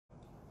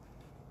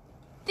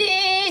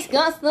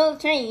gospel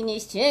train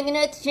is chugging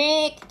up the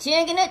track,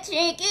 chugging up the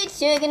track, it's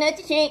chugging up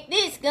the track.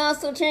 This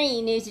gospel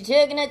train is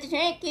chugging up the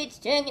track, it's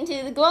chugging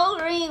to the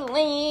glory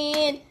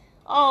land.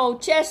 Oh,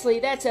 Chesley,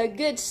 that's a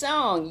good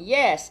song.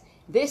 Yes,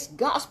 this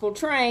gospel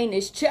train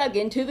is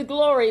chugging to the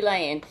glory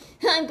land.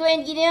 I'm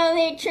glad you get out of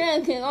that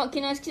truck. Oh,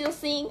 can I still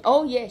sing?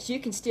 Oh, yes, you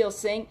can still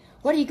sing.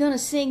 What are you going to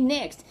sing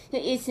next?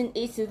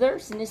 It's a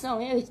verse in the song.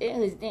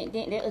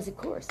 That was the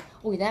chorus.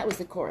 Oh, that was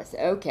the chorus.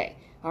 Okay.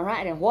 All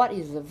right, and what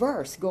is the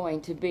verse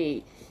going to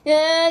be?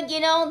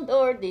 Get on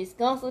board this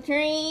gospel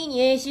train.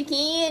 Yes, you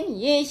can.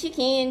 Yes, you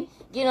can.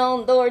 Get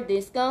on board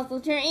this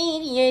gospel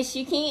train. Yes,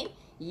 you can.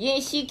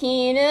 Yes, you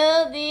can.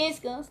 Oh,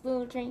 this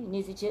gospel train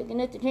is a chugging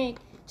up the track.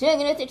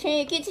 Chugging up the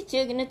track, it's a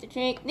chugging up the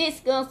track. This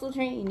gospel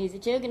train is a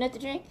chugging up the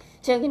track.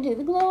 Chugging to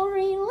the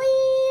glory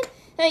land.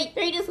 Hey,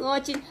 Frida's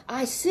watching.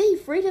 I see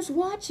Frida's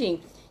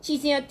watching.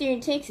 She's out there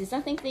in Texas. I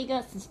think they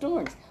got some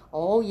storms.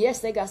 Oh,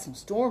 yes, they got some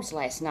storms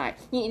last night.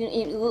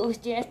 And was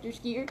Jasper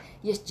scared?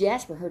 Yes,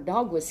 Jasper, her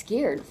dog, was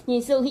scared.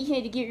 And so he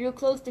had to get real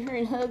close to her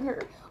and hug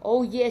her.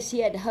 Oh, yes, he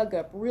had to hug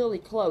up really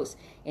close.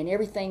 And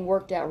everything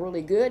worked out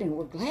really good, and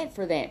we're glad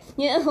for that.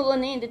 Yeah, well,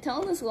 Nanda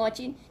Thomas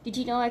watching. Did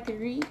you know I could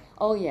read?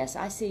 Oh, yes,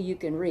 I see you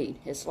can read.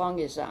 As long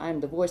as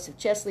I'm the voice of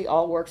Chesley,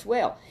 all works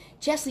well.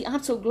 Chesley,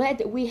 I'm so glad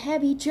that we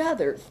have each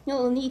other.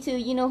 No, me too.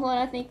 You know what?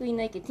 I think we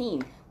make a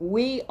team.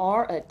 We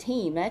are a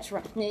team. That's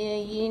right.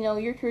 You know,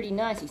 you're pretty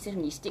nice, except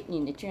when you stick me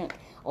in the trunk.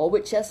 Oh,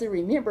 but Chesley,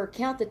 remember,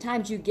 count the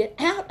times you get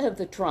out of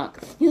the trunk.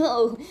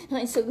 Oh,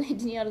 I'm so glad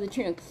to be out of the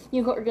trunk.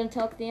 You know what we're going to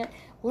talk about?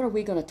 What are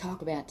we going to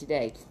talk about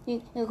today?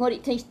 What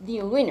it takes to be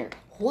a winner.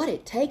 What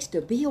it takes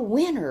to be a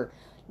winner.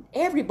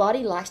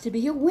 Everybody likes to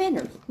be a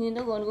winner.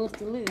 No one wants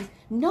to lose.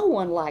 No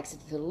one likes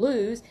to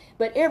lose,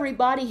 but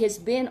everybody has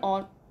been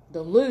on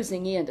the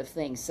losing end of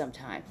things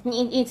sometimes,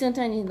 and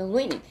sometimes in the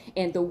winning.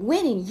 And the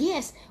winning,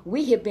 yes,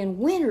 we have been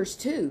winners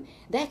too.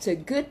 That's a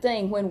good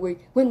thing when we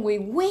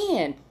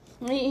win.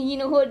 You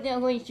know what?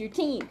 When it's your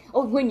team.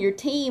 Oh, when your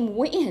team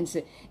wins,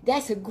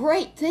 that's a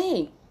great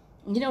thing.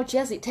 You know,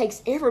 Chelsea, it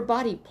takes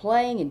everybody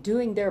playing and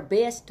doing their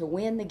best to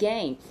win the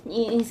game.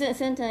 And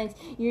sometimes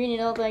you're in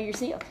it all by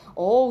yourself.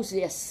 Oh,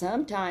 yes,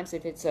 sometimes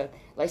if it's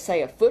let's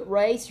say a foot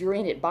race, you're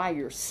in it by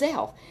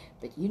yourself.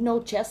 But you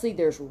know, Chesley,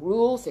 there's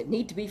rules that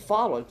need to be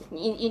followed.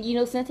 And you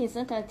know something,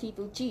 sometimes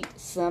people cheat.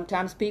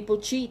 Sometimes people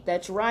cheat.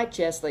 That's right,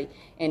 Chesley.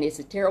 And it's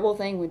a terrible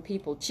thing when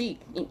people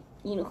cheat. And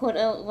you know what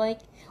I don't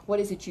like?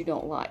 What is it you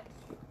don't like?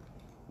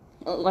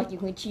 I don't like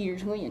it when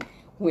cheaters win.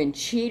 When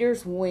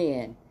cheaters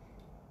win.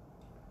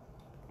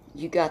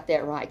 You got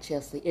that right,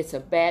 Chesley. It's a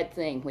bad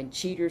thing when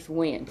cheaters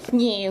win.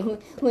 Yeah,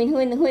 when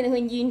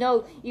you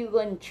know it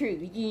wasn't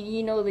true.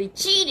 You know they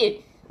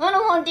cheated. I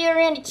don't want to be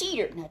around a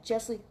cheater. Now,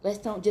 Chesley, let's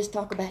don't just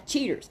talk about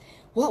cheaters.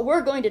 What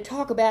we're going to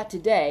talk about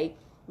today,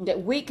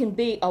 that we can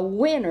be a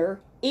winner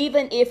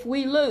even if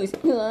we lose.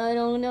 I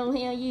don't know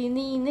how you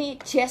mean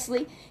that,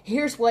 Chesley.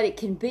 Here's what it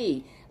can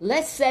be.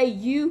 Let's say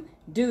you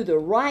do the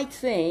right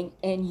thing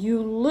and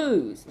you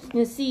lose.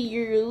 You see,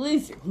 you're a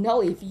loser.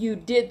 No, if you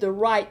did the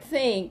right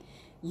thing,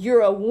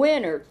 you're a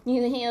winner.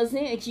 You know, how's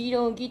that? You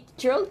don't get the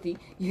trophy.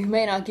 You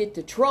may not get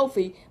the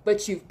trophy,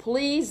 but you've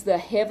pleased the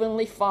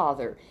Heavenly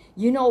Father.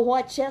 You know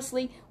what,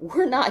 Chesley?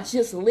 We're not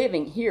just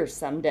living here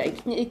someday.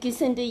 Because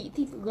someday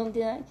people are going to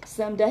die.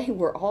 Someday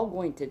we're all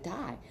going to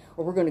die.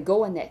 Or we're going to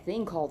go in that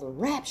thing called the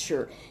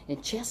rapture.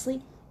 And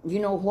Chesley, you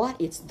know what?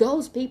 It's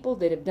those people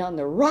that have done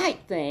the right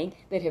thing,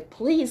 that have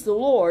pleased the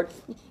Lord.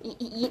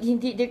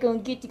 They're going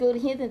to get to go to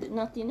heaven, but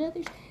not the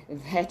others.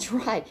 That's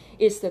right.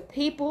 It's the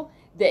people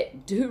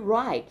that do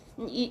right.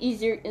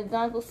 Is there the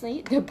Bible say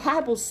it? The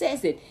Bible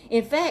says it.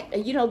 In fact,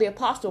 you know, the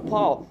Apostle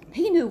Paul,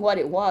 he knew what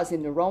it was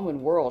in the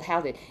Roman world,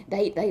 how that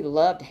they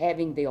loved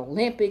having the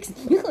Olympics.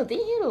 You know, they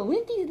had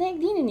Olympics back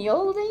then in the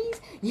old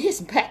days.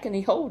 Yes, back in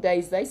the old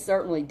days, they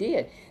certainly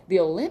did. The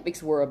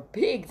Olympics were a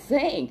big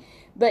thing.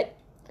 But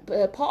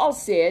Paul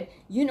said,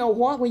 you know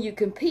what, when you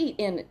compete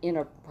in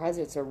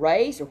whether it's a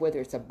race or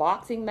whether it's a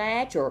boxing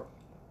match or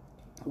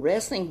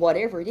wrestling,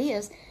 whatever it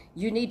is,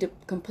 you need to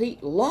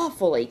compete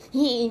lawfully.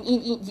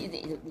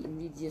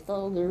 You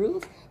follow the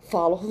rules?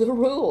 Follow the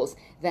rules.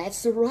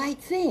 That's the right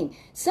thing.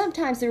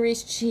 Sometimes there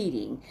is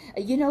cheating.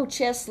 You know,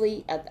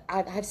 Chesley,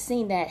 I've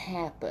seen that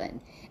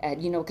happen.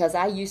 You know, because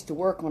I used to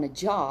work on a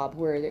job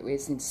where it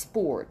was in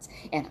sports,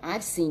 and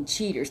I've seen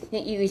cheaters.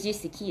 It was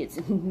just the kids.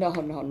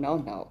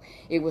 No.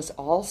 It was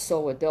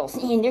also adults.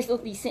 And they're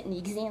supposed to be setting the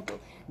example.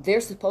 They're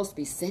supposed to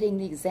be setting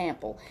the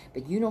example.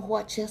 But you know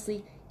what,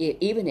 Chesley?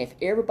 Even if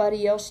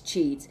everybody else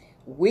cheats,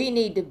 we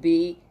need to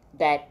be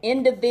that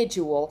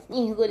individual.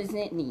 What does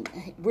that mean?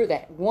 We're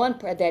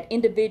that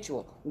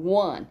individual,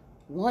 one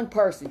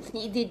person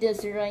that does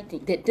the right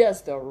thing, that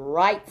does the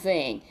right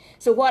thing.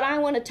 So what I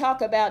want to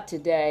talk about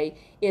today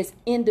is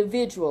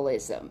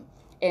individualism.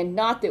 And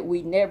not that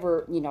we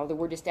never, you know, that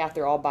we're just out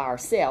there all by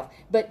ourselves.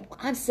 But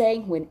I'm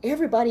saying when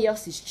everybody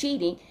else is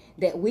cheating,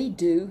 that we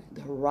do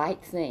the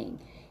right thing.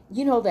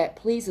 You know, that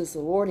pleases the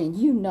Lord, and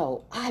you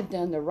know I've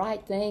done the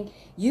right thing.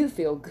 You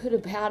feel good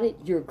about it.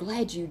 You're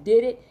glad you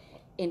did it.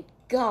 And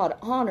God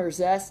honors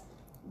us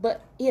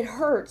But it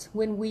hurts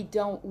when we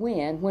don't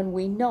win, when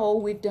we know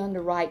we've done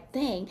the right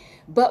thing.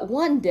 But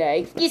one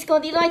day, it's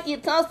going to be like the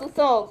Apostle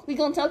Saul. We're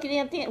going to talk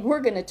about that.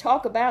 We're going to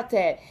talk about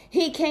that.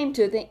 He came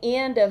to the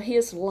end of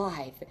his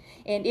life.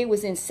 And it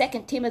was in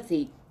 2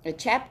 Timothy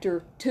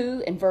chapter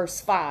 2 and verse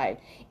 5.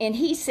 And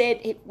he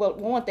said, well,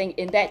 one thing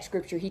in that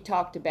scripture he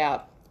talked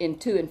about in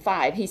 2 and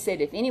 5. He said,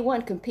 if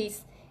anyone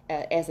competes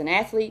as an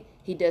athlete,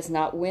 he does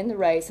not win the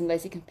race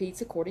unless he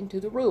competes according to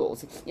the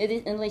rules,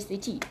 unless they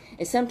cheat.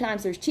 And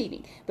sometimes there's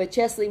cheating. But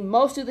Chesley,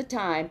 most of the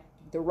time,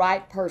 the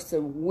right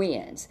person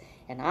wins.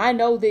 And I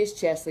know this,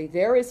 Chesley,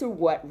 there is a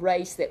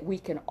race that we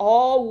can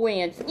all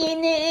win.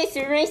 And it's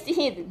a race to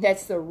heaven.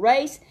 That's the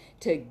race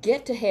to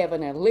get to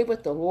heaven and live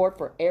with the Lord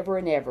forever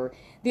and ever.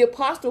 The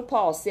Apostle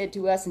Paul said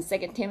to us in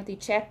 2 Timothy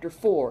chapter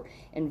 4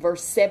 and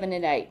verse 7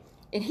 and 8.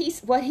 And he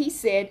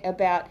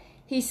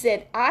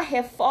said, I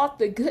have fought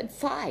the good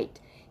fight.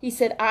 He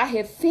said, I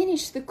have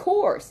finished the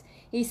course.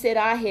 He said,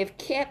 I've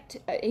kept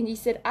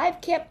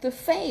the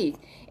faith.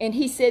 And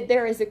he said,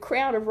 there is a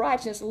crown of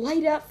righteousness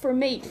laid up for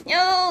me.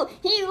 Oh,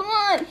 he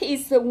won.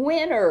 He's the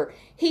winner.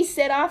 He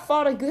said, I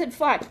fought a good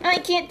fight. I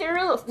kept the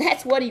rules.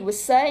 That's what he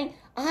was saying.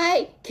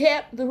 I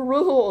kept the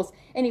rules.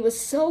 And he was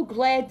so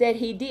glad that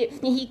he did.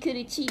 He could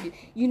have cheated.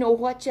 You know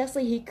what,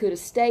 Chesley? He could have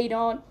stayed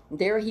on.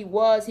 There he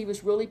was. He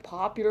was really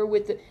popular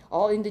with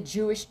all in the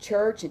Jewish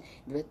church. And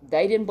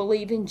they didn't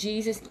believe in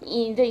Jesus.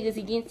 And they was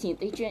against him.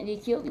 They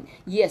killed him.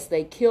 Yes,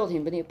 they killed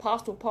him. But the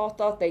Apostle Paul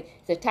thought at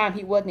the time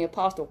he wasn't the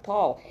Apostle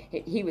Paul.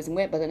 He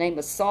went by the name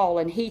of Saul.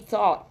 And he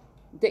thought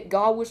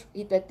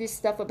that this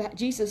stuff about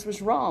Jesus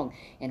was wrong.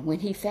 And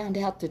when he found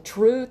out the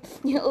truth,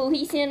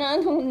 he said,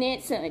 I'm on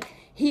that side.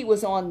 He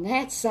was on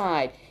that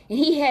side. And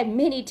he had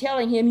many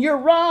telling him, you're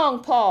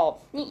wrong,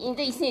 Paul. And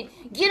they said,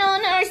 get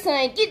on our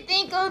side.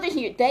 Think over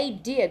here. They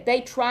did.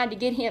 They tried to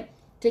get him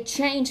to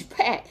change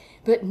back.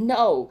 But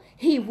no,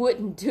 he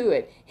wouldn't do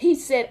it. He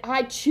said,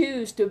 I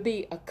choose to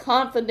be a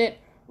confident,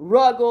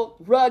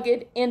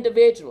 rugged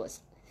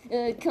individualist.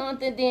 A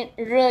confident,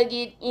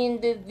 rugged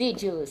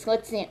individualist.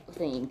 What's that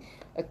thing?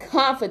 A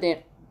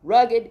confident,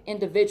 rugged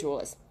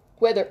individualist.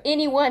 Whether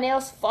anyone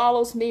else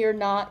follows me or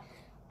not,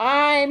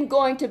 I'm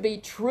going to be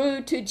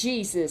true to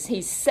Jesus.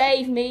 He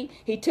saved me.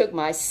 He took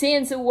my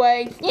sins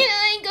away. Yeah,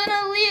 I'm going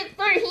to live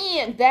for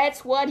him.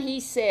 That's what he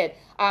said.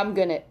 I'm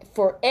going to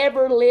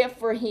forever live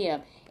for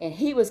him. And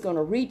he was going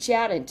to reach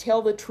out and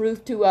tell the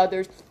truth to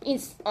others.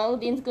 All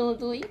of them's going to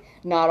believe.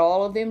 Not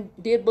all of them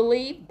did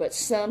believe, but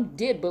some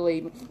did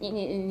believe.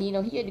 And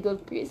he had to go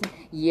to prison.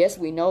 Yes,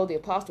 we know the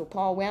Apostle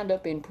Paul wound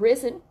up in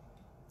prison.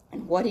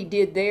 And what he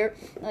did there,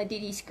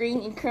 did he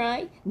scream and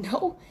cry?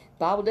 No.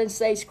 Bible doesn't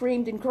say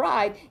screamed and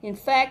cried. In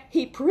fact,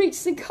 he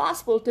preached the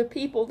gospel to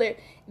people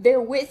there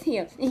with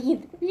him.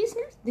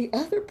 The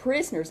other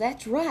prisoners,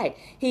 that's right.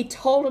 He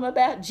told them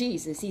about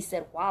Jesus. He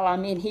said, while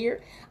I'm in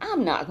here,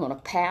 I'm not going to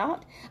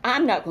pout.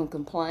 I'm not going to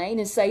complain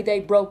and say they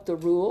broke the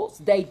rules.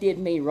 They did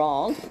me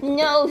wrong.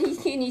 No,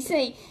 he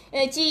say,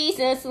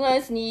 Jesus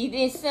loves me.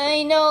 This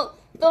I know,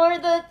 for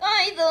the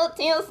Bible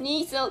tells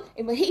me so.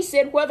 But he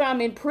said, whether I'm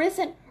in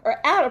prison or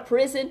out of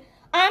prison,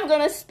 I'm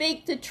going to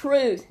speak the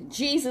truth.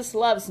 Jesus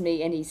loves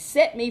me, and he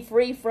set me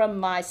free from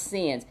my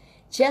sins.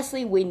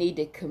 Chesley, we need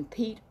to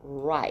compete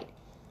right.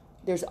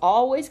 There's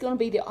always going to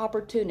be the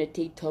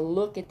opportunity to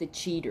look at the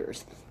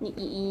cheaters.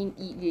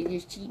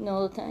 There's cheating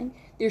all the time.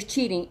 There's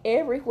cheating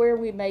everywhere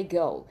we may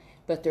go.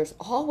 But there's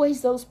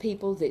always those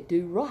people that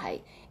do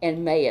right.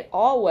 And may it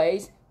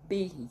always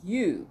be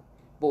you,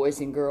 boys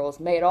and girls.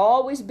 May it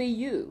always be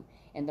you.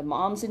 And the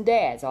moms and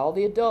dads, all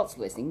the adults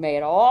listening, may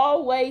it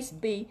always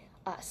be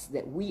us,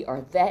 that we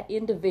are that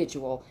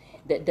individual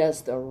that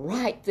does the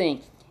right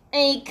thing.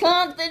 A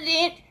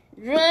confident,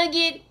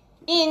 rugged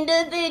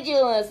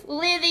individualist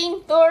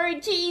living for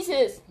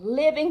Jesus.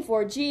 Living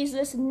for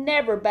Jesus,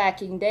 never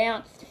backing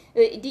down.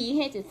 Do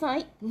you have to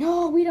fight?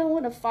 No, we don't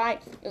want to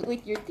fight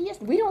with your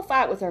fist. We don't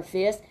fight with our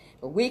fist,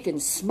 but we can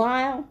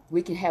smile.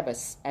 We can have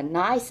a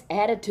nice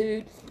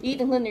attitude,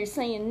 even when they're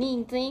saying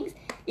mean things.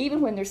 Even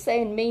when they're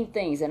saying mean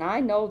things. And I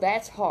know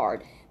that's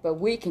hard, but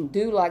we can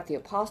do like the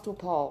Apostle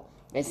Paul.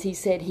 As he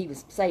said, he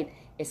was saying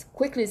as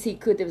quickly as he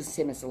could, there was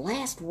his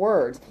last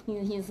words.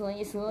 His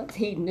last words.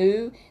 He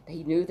knew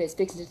that's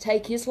fixing to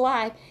take his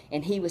life,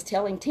 and he was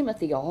telling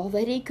Timothy all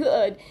that he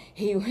could.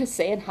 He was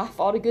saying, I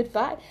fought a good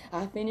fight.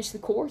 I finished the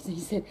course. And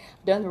he said,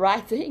 I've done the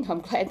right thing.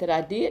 I'm glad that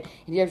I did.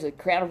 And there's a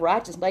crown of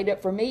righteousness laid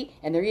up for me,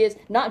 and there is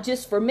not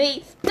just for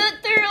me, but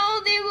they're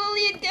all they will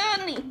live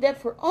godly.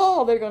 That for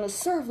all they're going to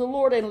serve the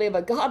Lord and live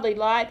a godly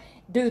life,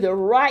 do the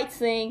right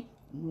thing,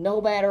 no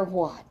matter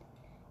what.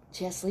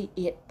 Chesley,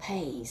 it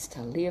pays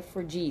to live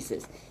for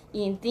Jesus.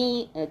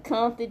 Indeed, a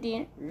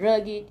confident,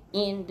 rugged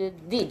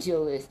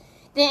individualist.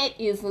 That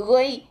is the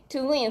way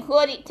to win.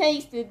 What it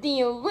takes to be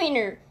a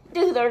winner.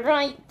 Do the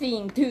right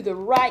thing. Do the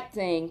right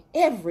thing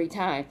every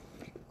time.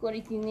 What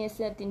if you miss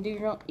something, do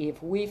wrong?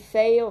 If we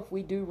fail, if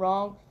we do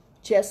wrong,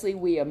 Chesley,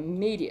 we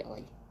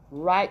immediately,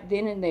 right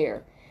then and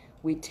there,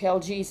 we tell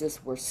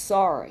Jesus we're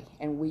sorry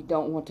and we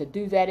don't want to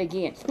do that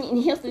again.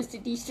 And help us to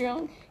be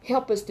strong.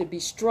 Help us to be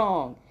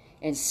strong.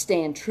 and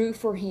stand true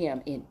for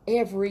him in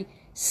every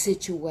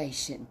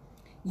situation.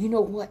 You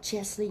know what,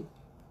 Chesley?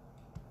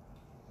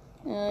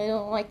 I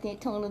don't like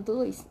that tone of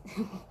voice.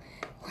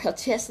 Well,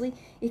 Chesley,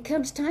 it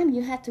comes time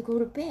you have to go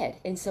to bed.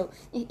 And so,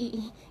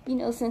 you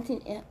know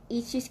something,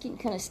 it's just getting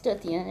kind of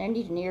stuffy, and I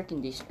need an air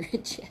conditioner.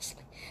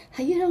 Chesley,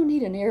 you don't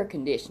need an air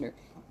conditioner.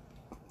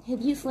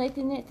 Have you slept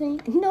in that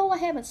thing? No, I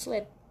haven't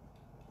slept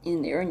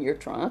in there in your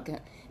trunk.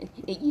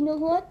 You know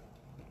what?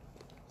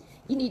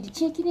 You need to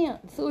check it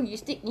out before you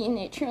stick me in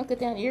that trunk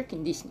without air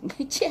conditioning.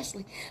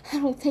 Chesley, I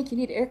don't think you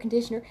need an air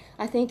conditioner.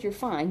 I think you're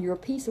fine. You're a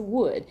piece of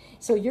wood.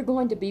 So you're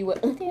going to be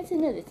what... That's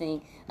another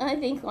thing. I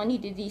think I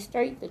need to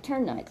de-spray the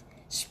termites.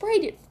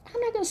 Sprayed it. I'm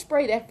not going to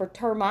spray that for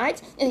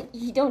termites.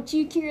 Don't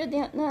you care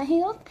about my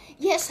health?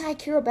 Yes, I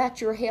care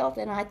about your health,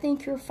 and I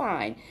think you're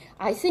fine.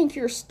 I think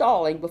you're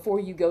stalling before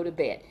you go to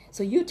bed.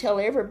 So you tell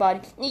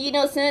everybody. You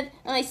know, son,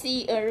 I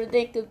see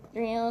Rebecca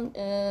Brown,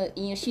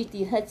 she's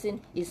the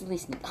Hudson, is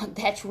listening.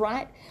 That's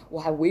right.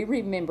 Why, we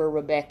remember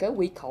Rebecca.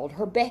 We called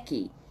her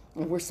Becky.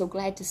 And we're so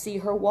glad to see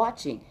her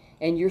watching.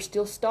 And you're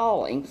still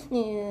stalling.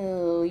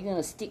 Oh, you're going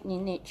to stick me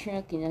in that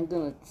trunk and I'm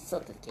going to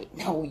suffocate.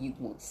 No, you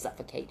won't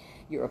suffocate.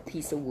 You're a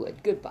piece of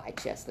wood. Goodbye,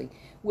 Chesley.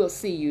 We'll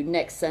see you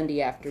next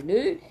Sunday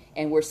afternoon.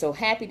 And we're so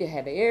happy to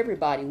have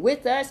everybody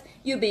with us.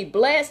 You be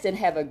blessed and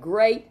have a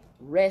great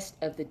rest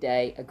of the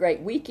day, a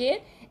great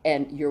weekend.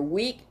 And your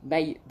week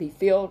may be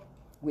filled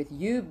with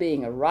you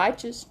being a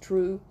righteous,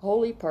 true,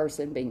 holy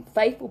person, being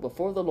faithful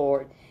before the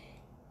Lord.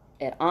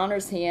 It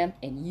honors him,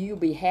 and you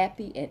be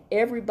happy, and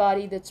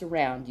everybody that's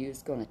around you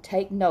is going to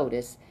take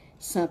notice.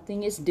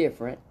 Something is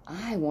different.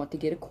 I want to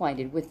get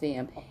acquainted with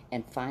them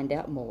and find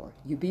out more.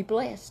 You be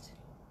blessed.